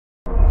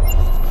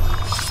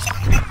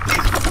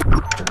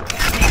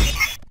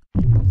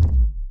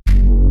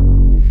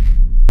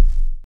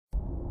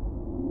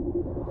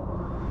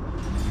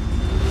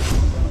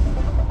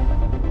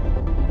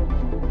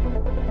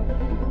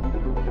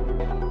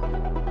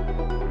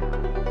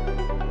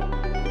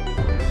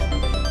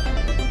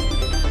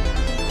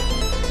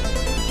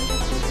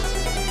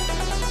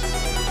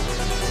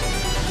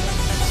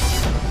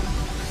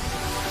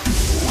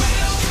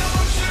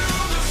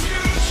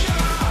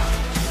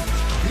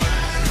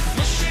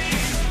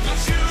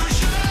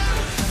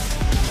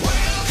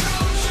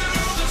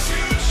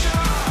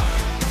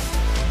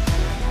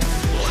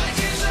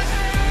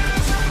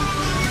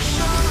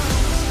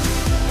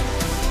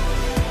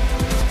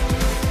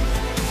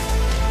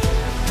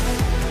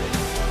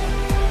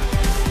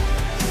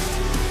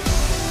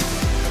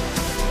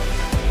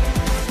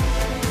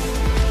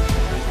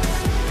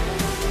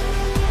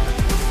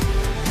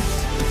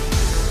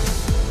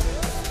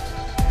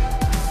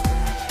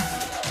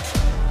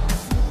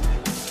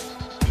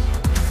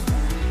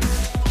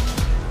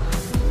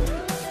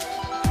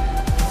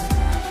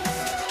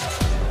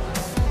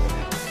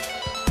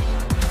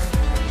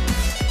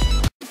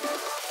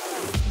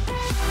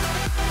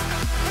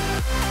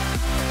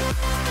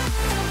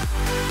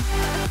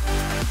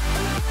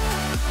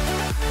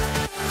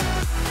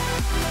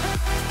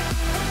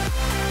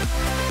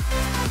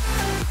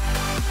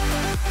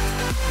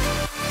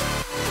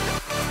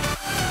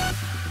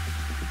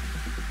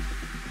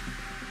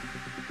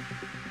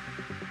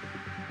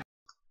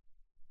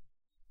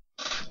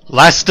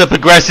Leicester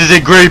progresses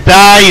in Group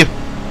A.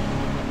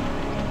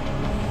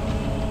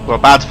 We're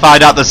about to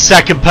find out the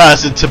second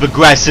person to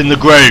progress in the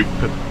group.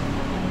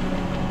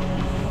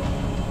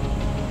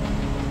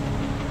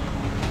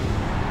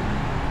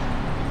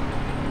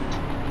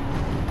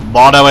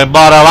 Mono and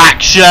mono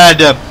action.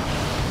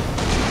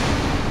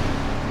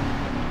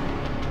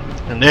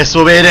 And this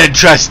will be an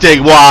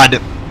interesting one.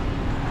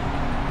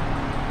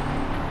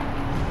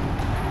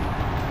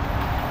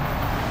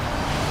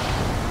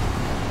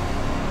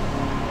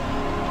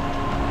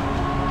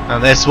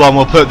 And this one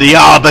will put the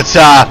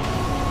Arbiter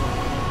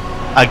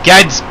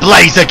against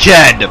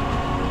Blaziken.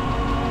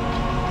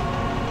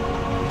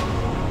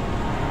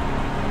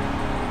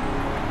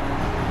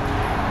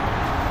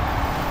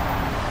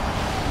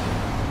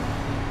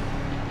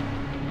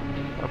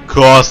 Of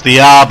course, the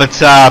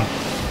Arbiter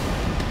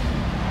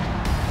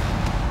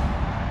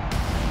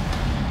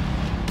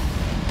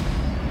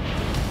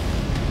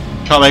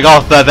coming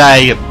off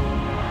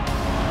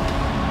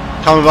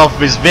of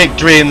his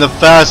victory in the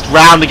first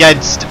round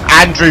against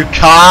Andrew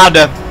Card.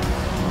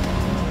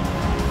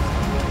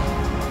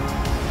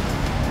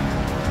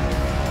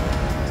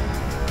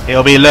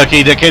 He'll be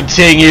looking to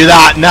continue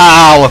that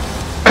now.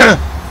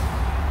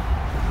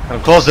 And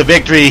of course the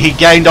victory he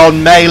gained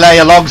on Melee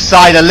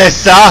alongside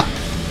Alyssa.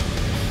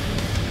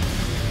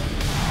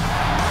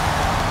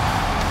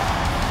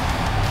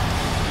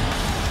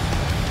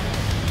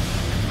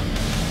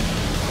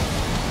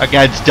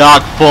 Against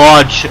Dark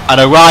Forge and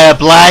Araya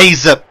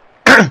Blaze.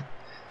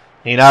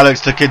 He now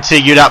looks to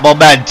continue that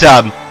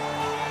momentum.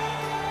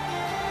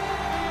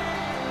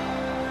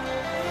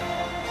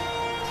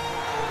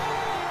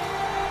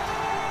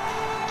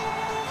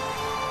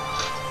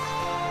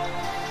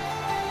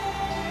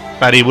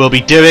 But he will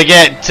be doing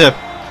it.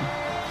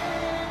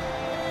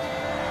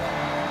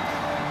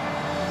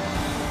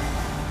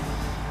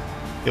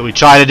 He'll be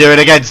trying to do it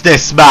against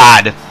this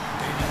man.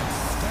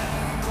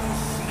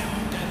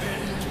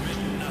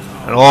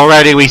 And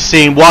already we've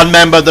seen one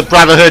member of the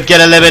Brotherhood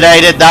get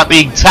eliminated, that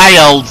being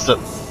Tails.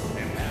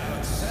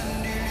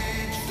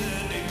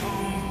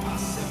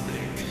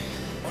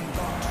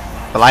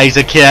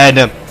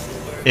 Blaziken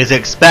is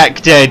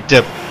expected,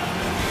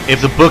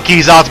 if the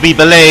bookies are to be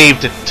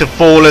believed, to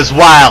fall as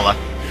well.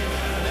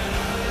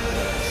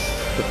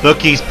 The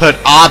bookies put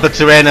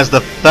Arbiter in as the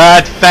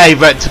third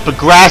favourite to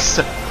progress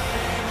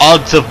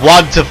odds of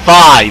 1 to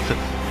 5.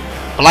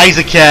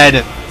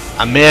 Blaziken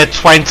a mere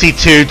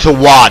 22 to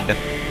 1.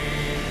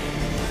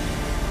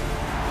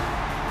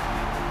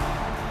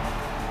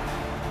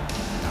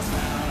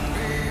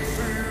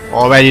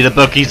 Already the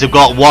bookies have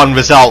got one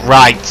result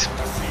right.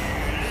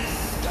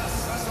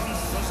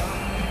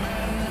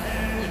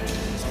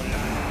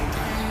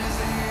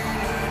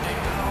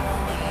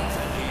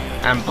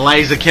 And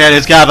Blaziken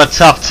is going to have a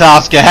tough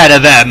task ahead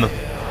of them.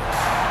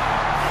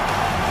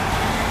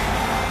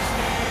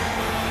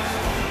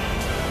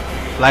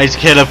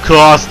 Blaziken, of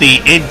course, the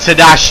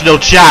international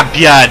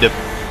champion.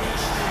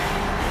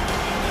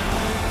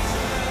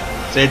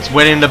 Since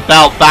winning the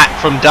belt back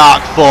from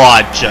Dark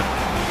Forge.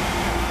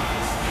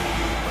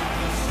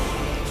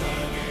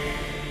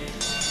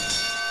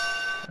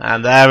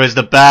 And there is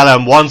the bell,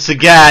 and once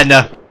again,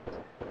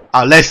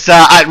 Alyssa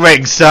at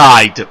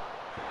ringside.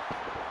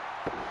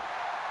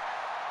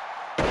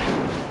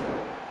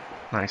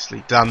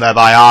 Nicely done there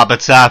by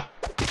Arbiter.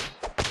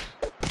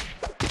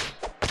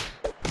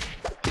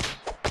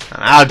 And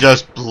now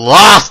just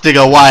blasting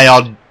away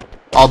on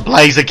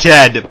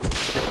Blaziken.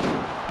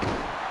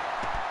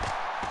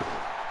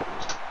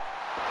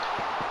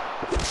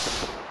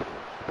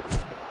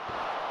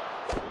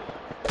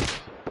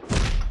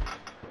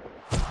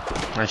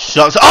 Nice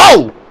shots.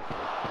 Oh!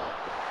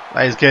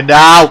 Blaziken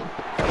now.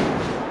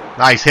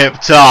 Nice hip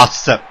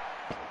toss. Of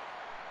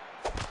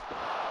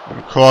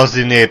course,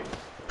 in the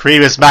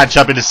previous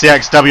matchup in the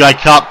CXWI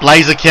Cup,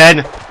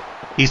 Blaziken,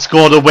 he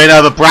scored a win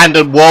over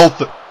Brandon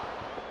Wolf.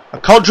 A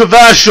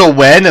controversial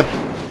win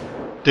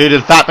due to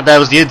the fact that there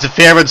was the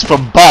interference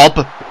from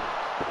Bob.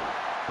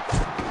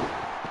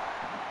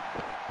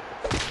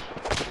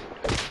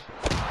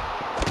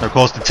 And of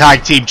course, the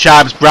tag team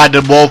champs,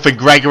 Brandon Wolf and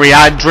Gregory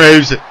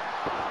Andrews,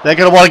 they're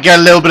going to want to get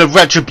a little bit of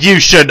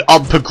retribution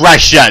on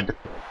Progression.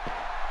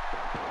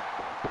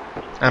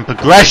 And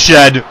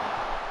Progression,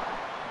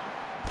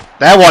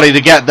 they're wanting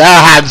to get their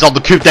hands on the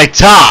coup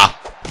d'etat.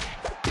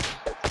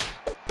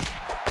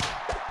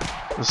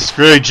 A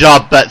screw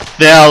job, but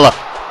Phil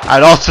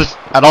and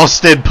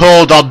Austin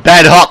pulled on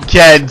Ben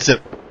Hopkins.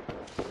 The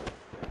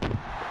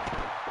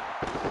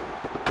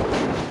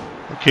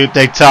coup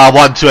d'etat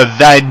want to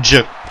avenge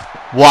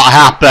what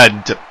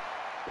happened.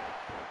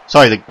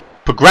 Sorry, the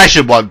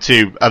Progression want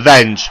to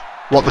avenge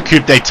what the coup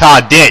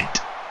d'etat did.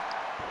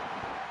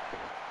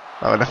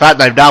 Oh, and the fact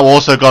they've now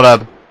also got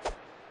a...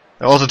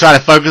 They're also trying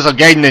to focus on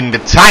gaining the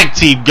tag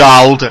team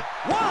gold. 1,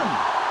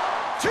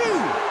 2.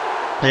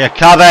 They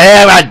cover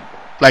here and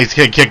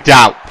Blaziken kicked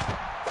out.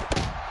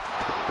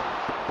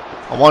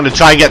 I want to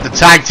try and get the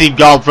tag team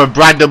gold from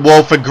Brandon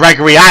Wolf and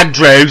Gregory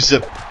Andrews.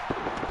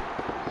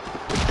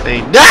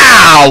 See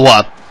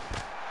now.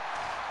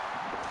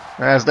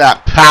 There's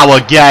that power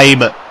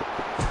game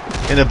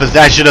in the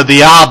possession of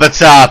the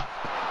Arbiter.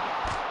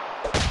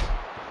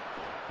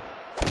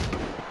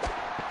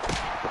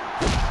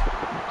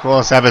 Of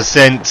course, ever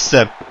since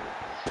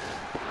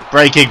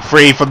breaking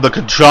free from the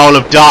control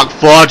of Dark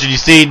Forge, and you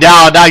see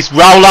now a nice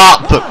roll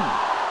up. 1,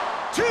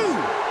 2.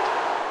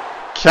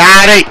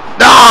 Can he?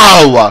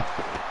 No!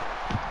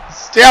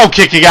 Still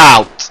kicking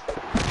out.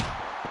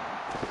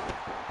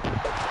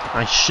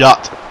 Nice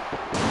shot.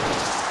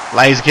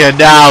 Blaziken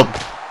now.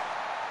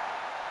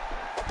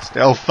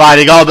 Still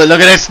fighting on, but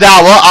look at this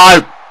now.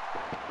 Uh-oh.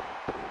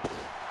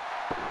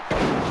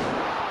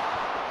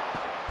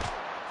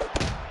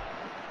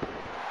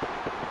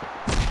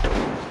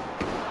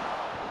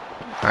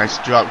 Nice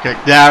drop kick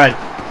there.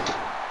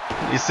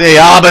 And you see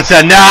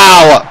Arbiter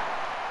now.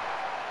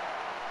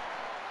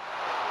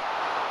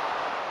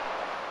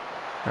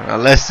 And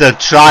Alyssa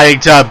trying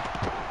to.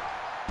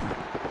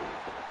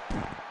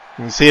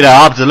 You can see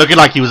that Arbiter looking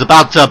like he was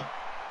about to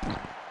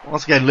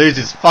once again lose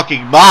his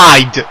fucking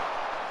mind.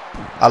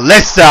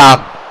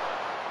 Alyssa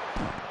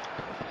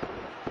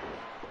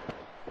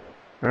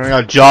doing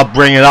a job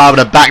bringing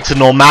Arbiter back to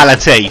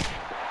normality,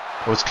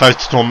 or as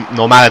close to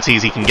normality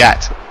as he can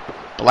get.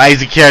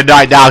 Blaziken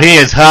right now, he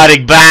is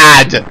hurting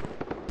bad.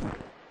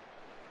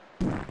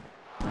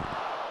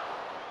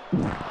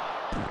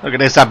 Look at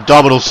this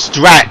abdominal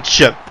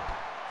stretch.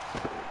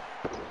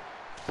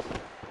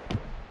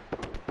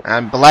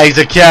 And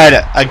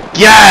Blaziken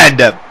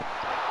again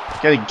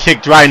getting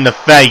kicked right in the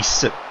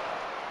face.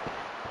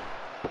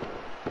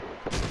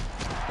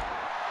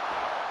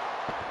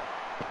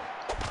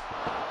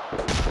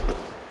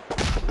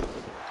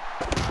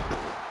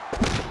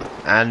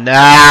 And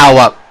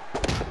now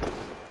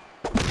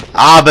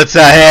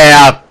Arbiter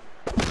here.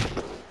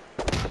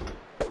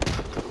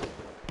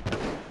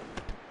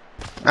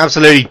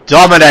 Absolutely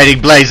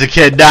dominating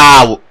Blaziken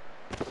now.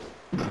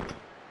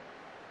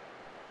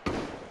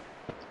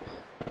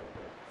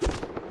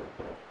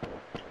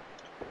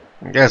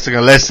 I'm guessing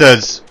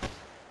Alyssa's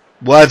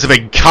words of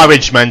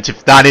encouragement,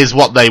 if that is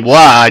what they were.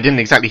 I didn't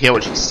exactly hear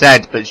what she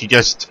said, but she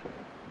just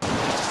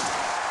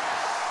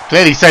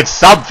clearly said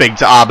something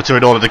to Arbiter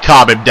in order to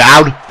calm him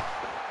down.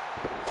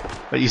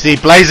 But you see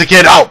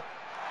Blaziken, oh!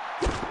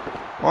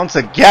 Once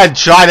again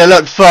trying to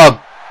look for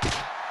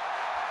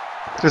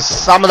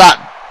just some of that,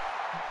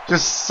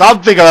 just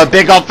something of a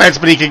big offense,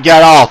 but he can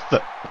get off.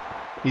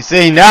 You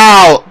see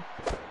now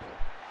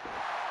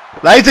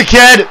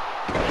Blaziken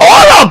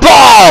on a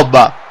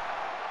bomb!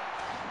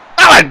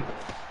 Alan!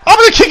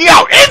 I'm kicking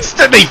out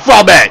instantly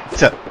from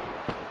it!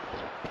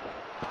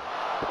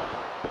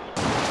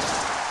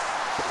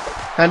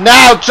 And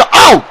now,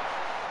 oh!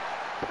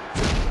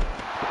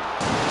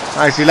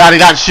 Nicely landing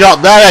that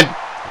shot there,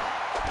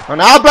 and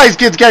now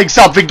Blaziken's getting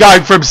something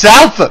going for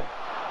himself.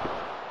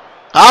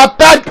 Up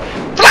and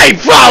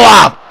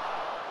flamethrower!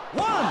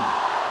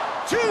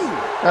 1, 2.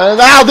 And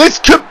now this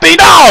could be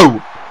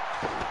no!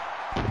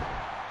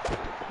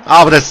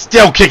 Arbiter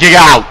still kicking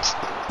out.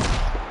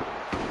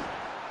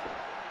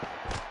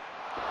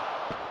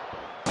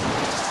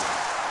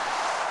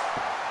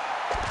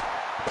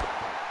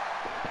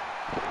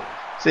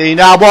 See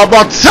now one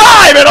more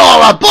time and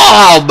all a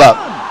bomb! 1,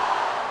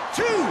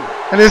 2.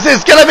 And is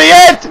this gonna be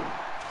it?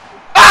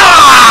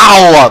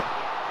 Ow!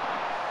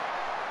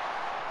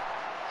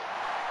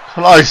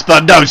 Close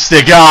but no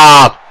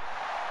cigar.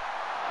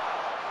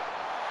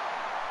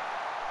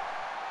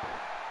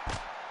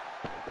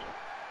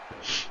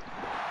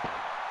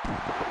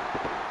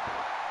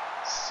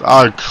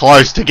 So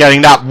close to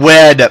getting that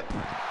win.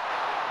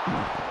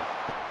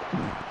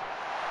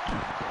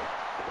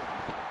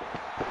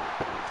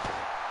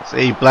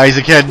 See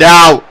Blaziken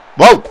now.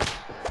 Whoa!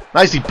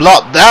 Nicely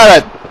blocked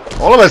there.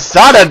 All of a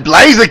sudden,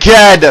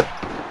 Blaziken!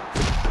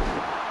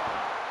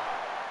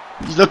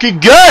 He's looking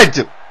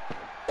good!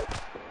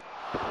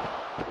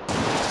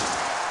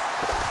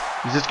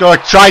 He's just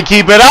gonna try and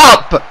keep it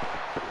up!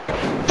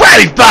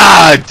 Very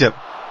bad!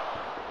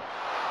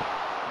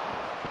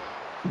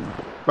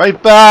 Very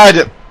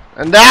bad!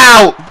 And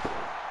now!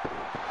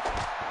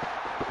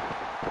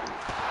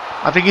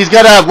 I think he's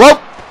gonna... Whoa!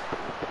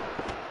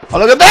 Oh,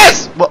 look at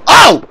this! Whoa.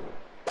 Oh!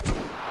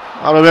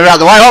 I'm gonna move out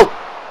the way. Oh!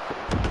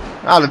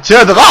 Now the two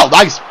of them. Oh,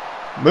 nice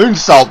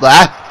moonsault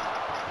there.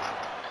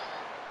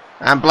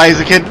 And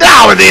Blaziken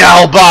down with the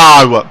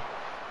elbow.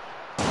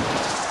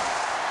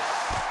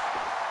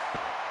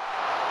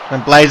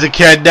 And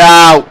Blaziken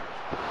now.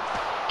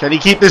 Can he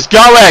keep this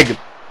going?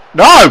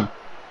 No.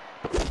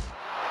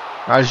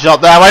 Nice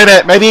shot there. Wait a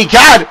minute. Maybe he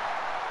can.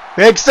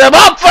 Picks him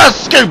up for a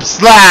scoop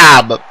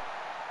slam.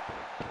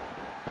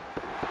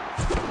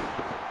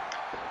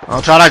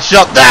 I'll try that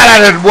shot there. That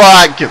didn't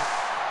work.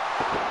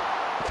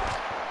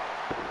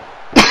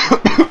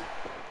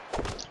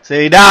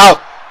 See now,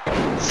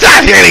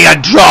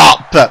 Sahelian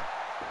drop! The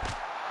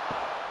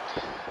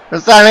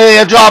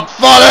Sahelian drop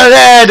followed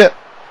in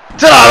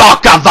to the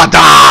lock of the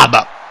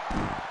dam!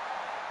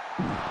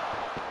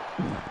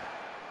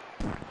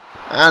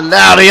 And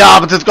now the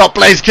Arbiter's got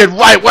Blaziken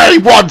right where he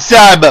wants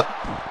him!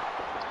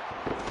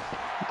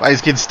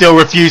 Blaziken still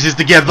refuses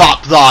to give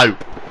up though.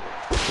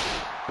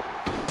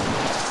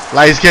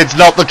 Blaziken's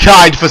not the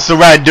kind for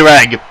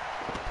surrendering.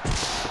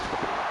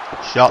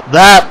 Shot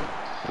there.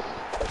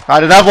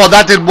 Right, another one,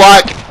 that didn't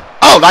work.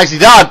 Oh, nicely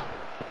done.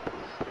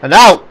 And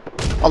now,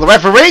 the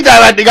referee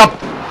there ending up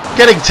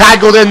getting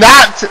tangled in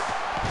that.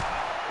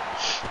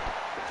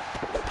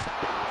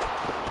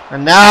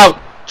 And now,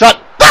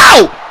 shot.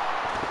 Bow!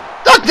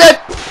 Ducked it!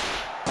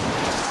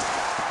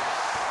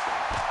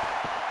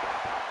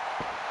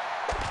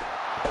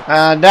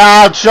 And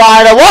now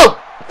trying to, whoa!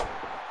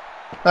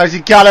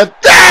 Nicely countered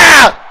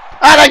there!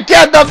 And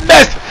again the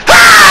miss!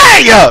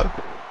 Hey!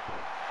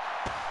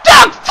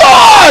 Doug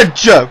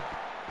Forge!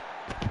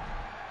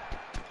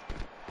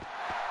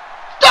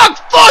 Doug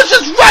Forge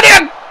is ready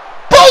and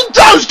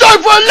bulldozed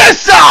over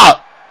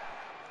Alyssa!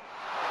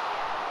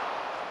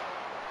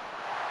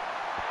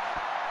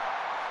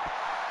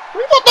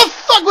 What the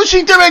fuck was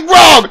she doing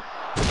wrong?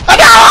 And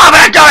now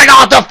they're going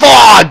after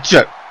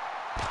Forge!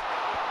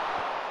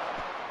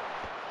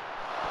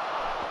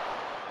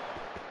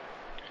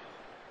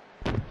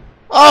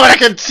 Oh, they're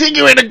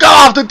continuing to go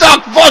after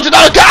Doug Forge and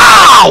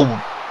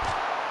oh!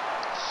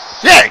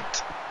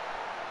 Shit!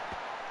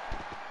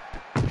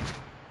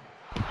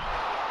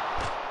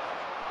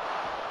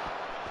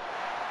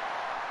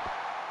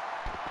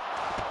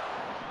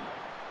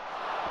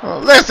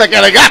 Well, this are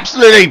getting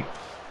absolutely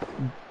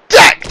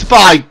decked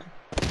by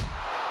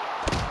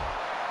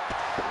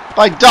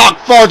Doug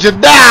Forge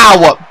and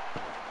now!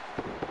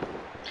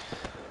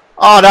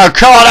 Oh no,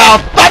 come on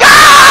out! But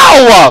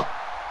no!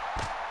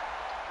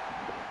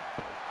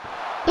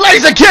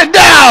 Blaziken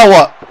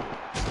now!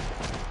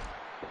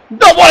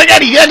 Not wanting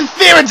any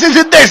interferences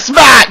in this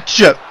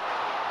match!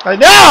 I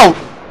know!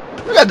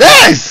 Look at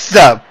this!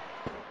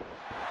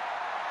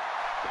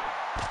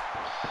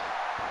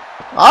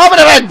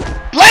 Arbiter and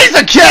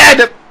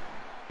Blaziken!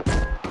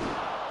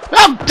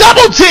 I'm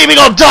double teaming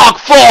on Dark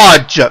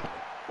Forge!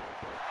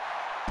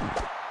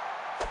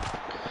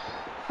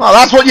 Well,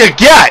 that's what you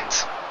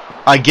get,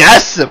 I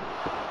guess.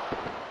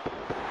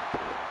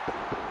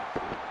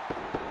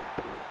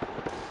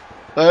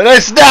 Look at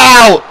this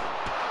now!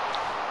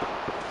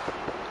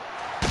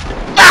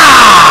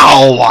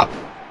 Ow!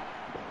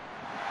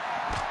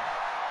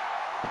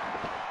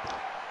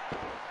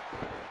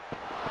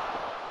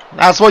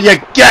 That's what you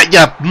get, you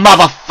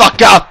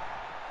motherfucker!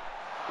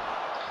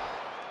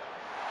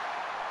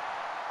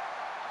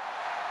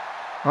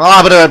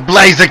 Arbiter and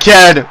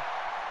Blaziken!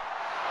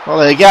 Well,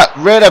 they got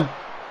rid of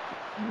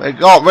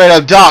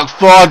Dark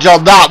Forge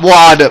on that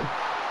one.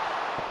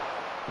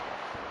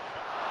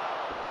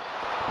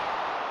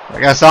 I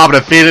guess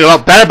Arbiter feeling a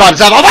lot better about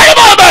himself. Oh, wait a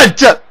moment!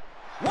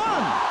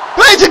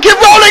 Blaziken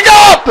rolling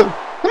up! The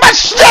match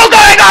still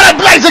going on and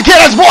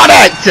Blaziken has won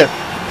it!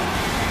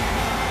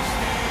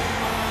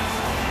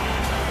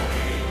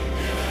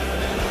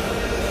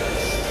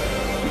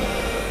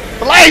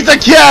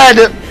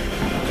 Blaziken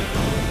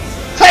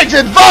takes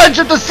advantage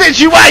of the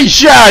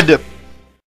situation!